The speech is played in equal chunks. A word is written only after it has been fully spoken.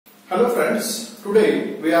Hello friends,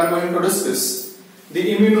 today we are going to discuss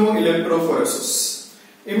the immunoelectrophoresis.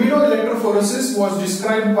 Immunoelectrophoresis was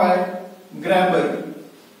described by Grabar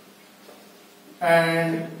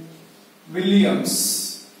and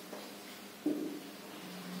Williams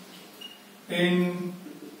in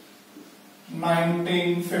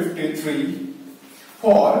 1953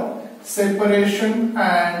 for separation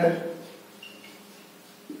and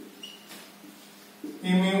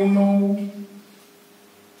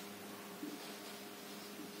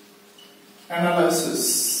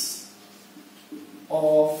immunoanalysis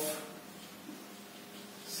of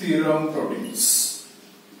serum proteins.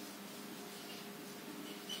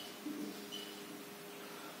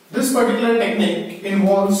 This particular technique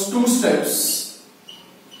involves two steps.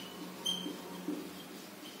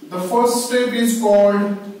 The first step is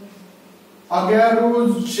called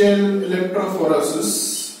Agarose gel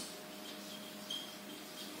electrophoresis.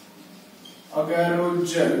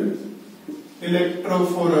 Agarose gel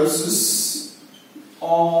electrophoresis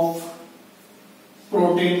of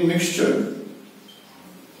protein mixture,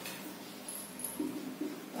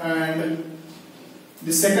 and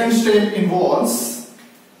the second step involves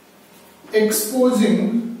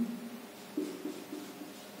exposing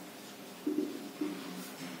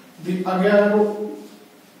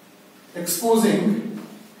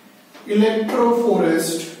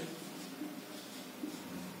electrophoresed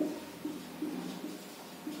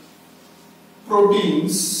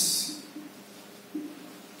proteins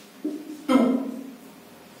to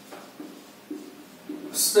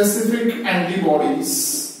specific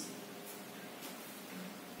antibodies.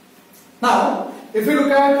 Now, if you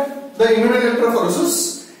look at the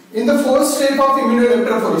immunoelectrophoresis, in the first step of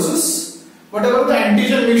immunoelectrophoresis, whatever the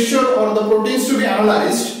antigen mixture or the proteins to be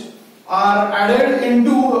analyzed are added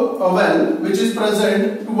into a well which is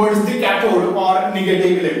present towards the cathode or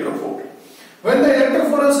negative electrophore. When the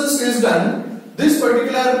electrophoresis is done, this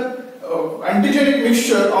particular antigenic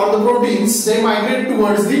mixture or the proteins, they migrate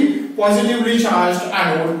towards the positively charged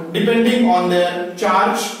anode depending on their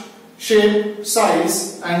charge, shape,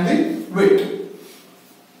 size and the weight.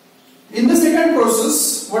 In the second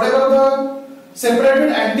process, whatever the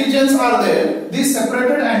separated antigens are there, these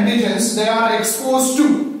separated antigens, they are exposed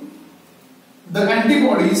to the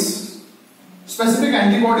antibodies, specific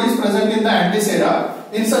antibodies present in the antisera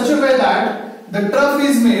in such a way that the trough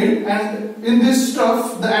is made, and in this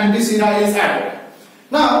trough the antisera is added.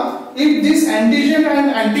 Now, if this antigen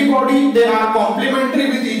and antibody, they are complementary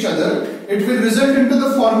with each other, it will result into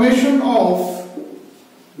the formation of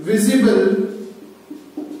visible,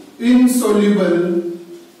 insoluble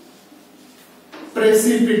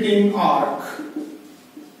Precipitin arc.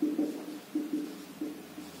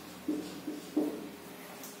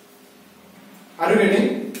 Are you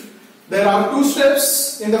getting? There are two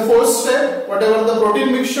steps. In the first step, whatever the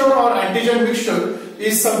protein mixture or antigen mixture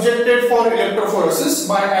is subjected for electrophoresis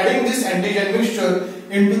by adding this antigen mixture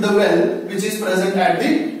into the well which is present at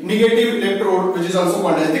the negative electrode, which is also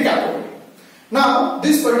called as the cathode. Now,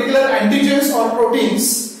 these particular antigens or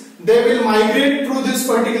proteins, they will migrate through this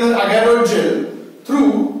particular agarose gel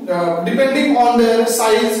through depending on their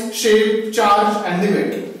size, shape, charge and the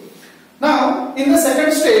weight. Now, in the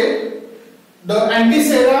second step, the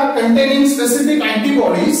antisera containing specific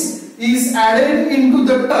antibodies is added into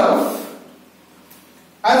the trough.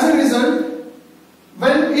 As a result,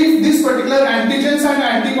 if these particular antigens and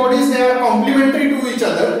antibodies, they are complementary to each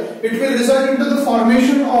other, it will result into the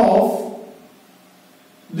formation of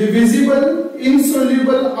the visible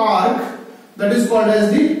insoluble arc, that is called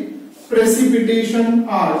as the precipitation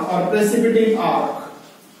arc or Precipitin arc.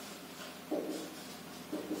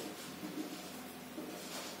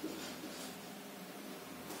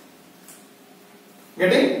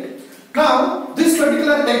 Getting? Now, this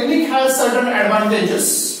particular technique has certain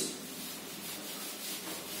advantages.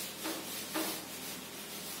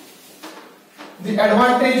 The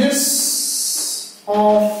advantages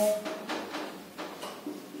of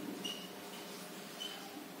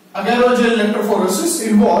agarose gel electrophoresis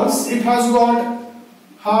involves, it has got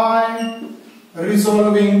high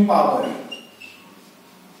resolving power.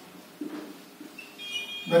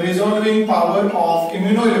 The resolving power of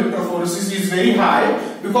immunoelectrophoresis is very high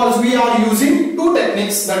because we are using two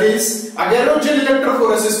techniques, that is agarose gel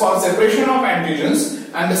electrophoresis for separation of antigens,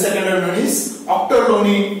 and the second one is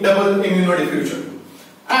Ouchterlony double immunodiffusion.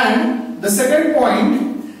 And the second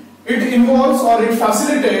point, it involves or it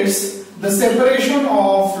facilitates the separation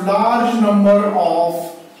of large number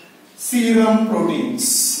of serum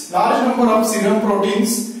proteins. Large number of serum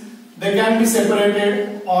proteins, they can be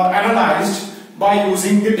separated or analyzed by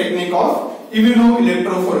using the technique of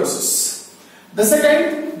immunoelectrophoresis. The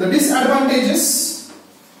second, the disadvantages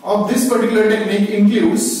of this particular technique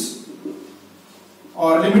includes,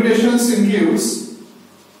 or limitations includes,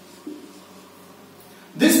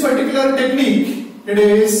 this particular technique, it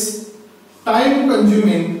is time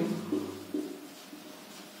consuming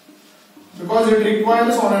because it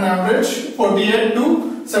requires on an average 48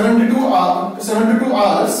 to 72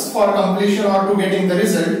 hours for completion or to getting the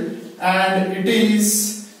result, and it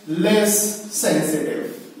is less sensitive.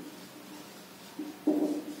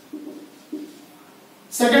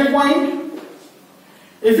 Second point,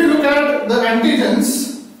 if you look at the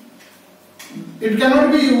antigens, it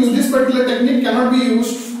cannot be used, this particular technique cannot be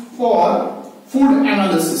used for food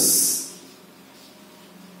analysis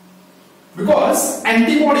because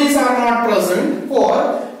antibodies are not present for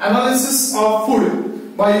analysis of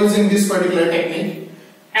food by using this particular technique.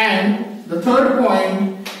 And the third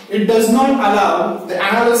point, it does not allow the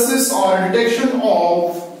analysis or detection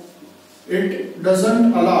of, it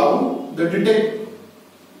doesn't allow the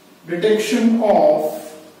detection of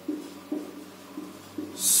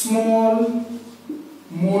small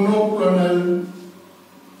monoclonal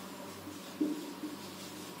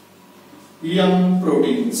young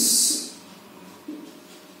proteins.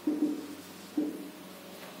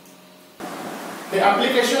 The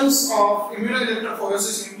applications of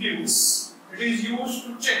immunoelectrophoresis includes, it is used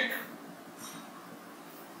to check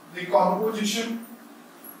the composition,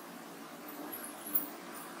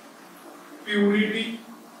 purity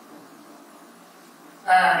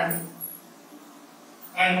and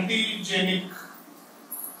antigenic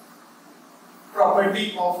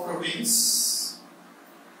property of proteins.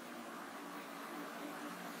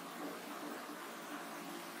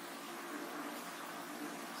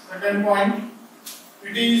 Second point,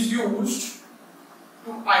 it is used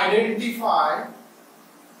to identify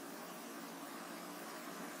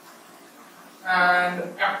and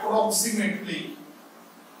approximately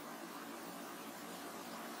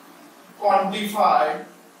quantify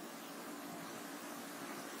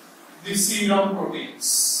the serum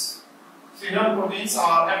proteins. Serum proteins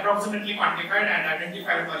are approximately quantified and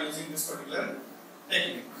identified by using this particular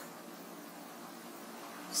technique.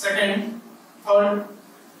 Third,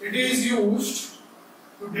 it is used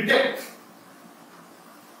to detect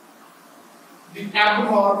the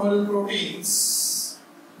abnormal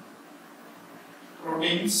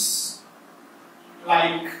proteins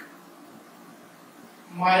like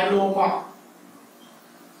myeloma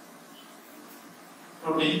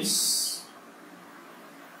proteins.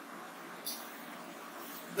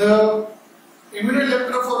 The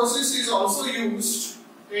immunoelectrophoresis is also used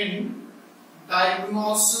in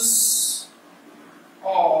diagnosis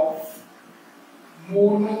of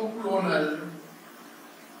monoclonal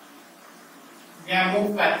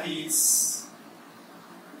gammopathies.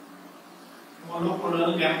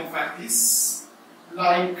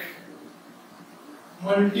 Like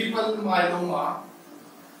multiple myeloma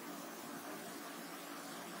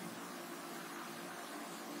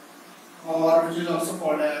or which is also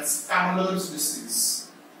called as Camiller's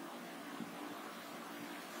disease.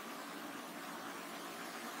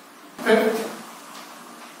 Fifth,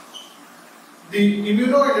 the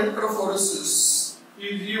immunoelectrophoresis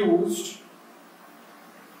is used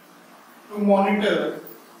to monitor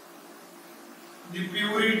the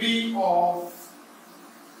purity of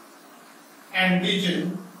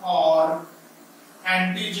antigen or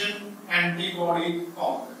antigen antibody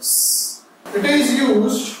complex. It is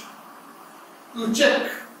used to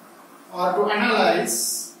check or to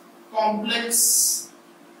analyze complex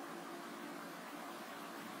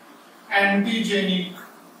antigenic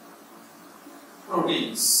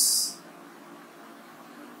proteins.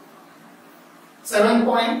 7th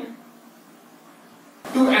point,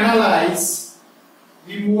 to analyze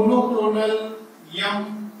the monoclonal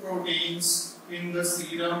young proteins in the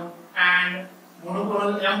serum and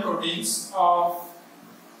monoclonal young proteins of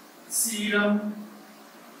serum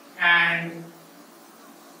and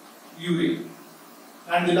urine.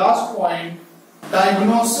 And the last point,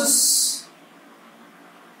 diagnosis,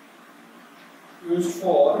 used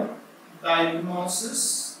for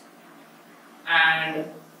diagnosis and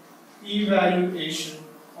evaluation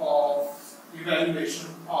of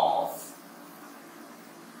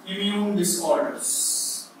immune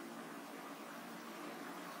disorders.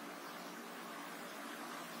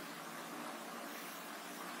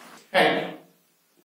 And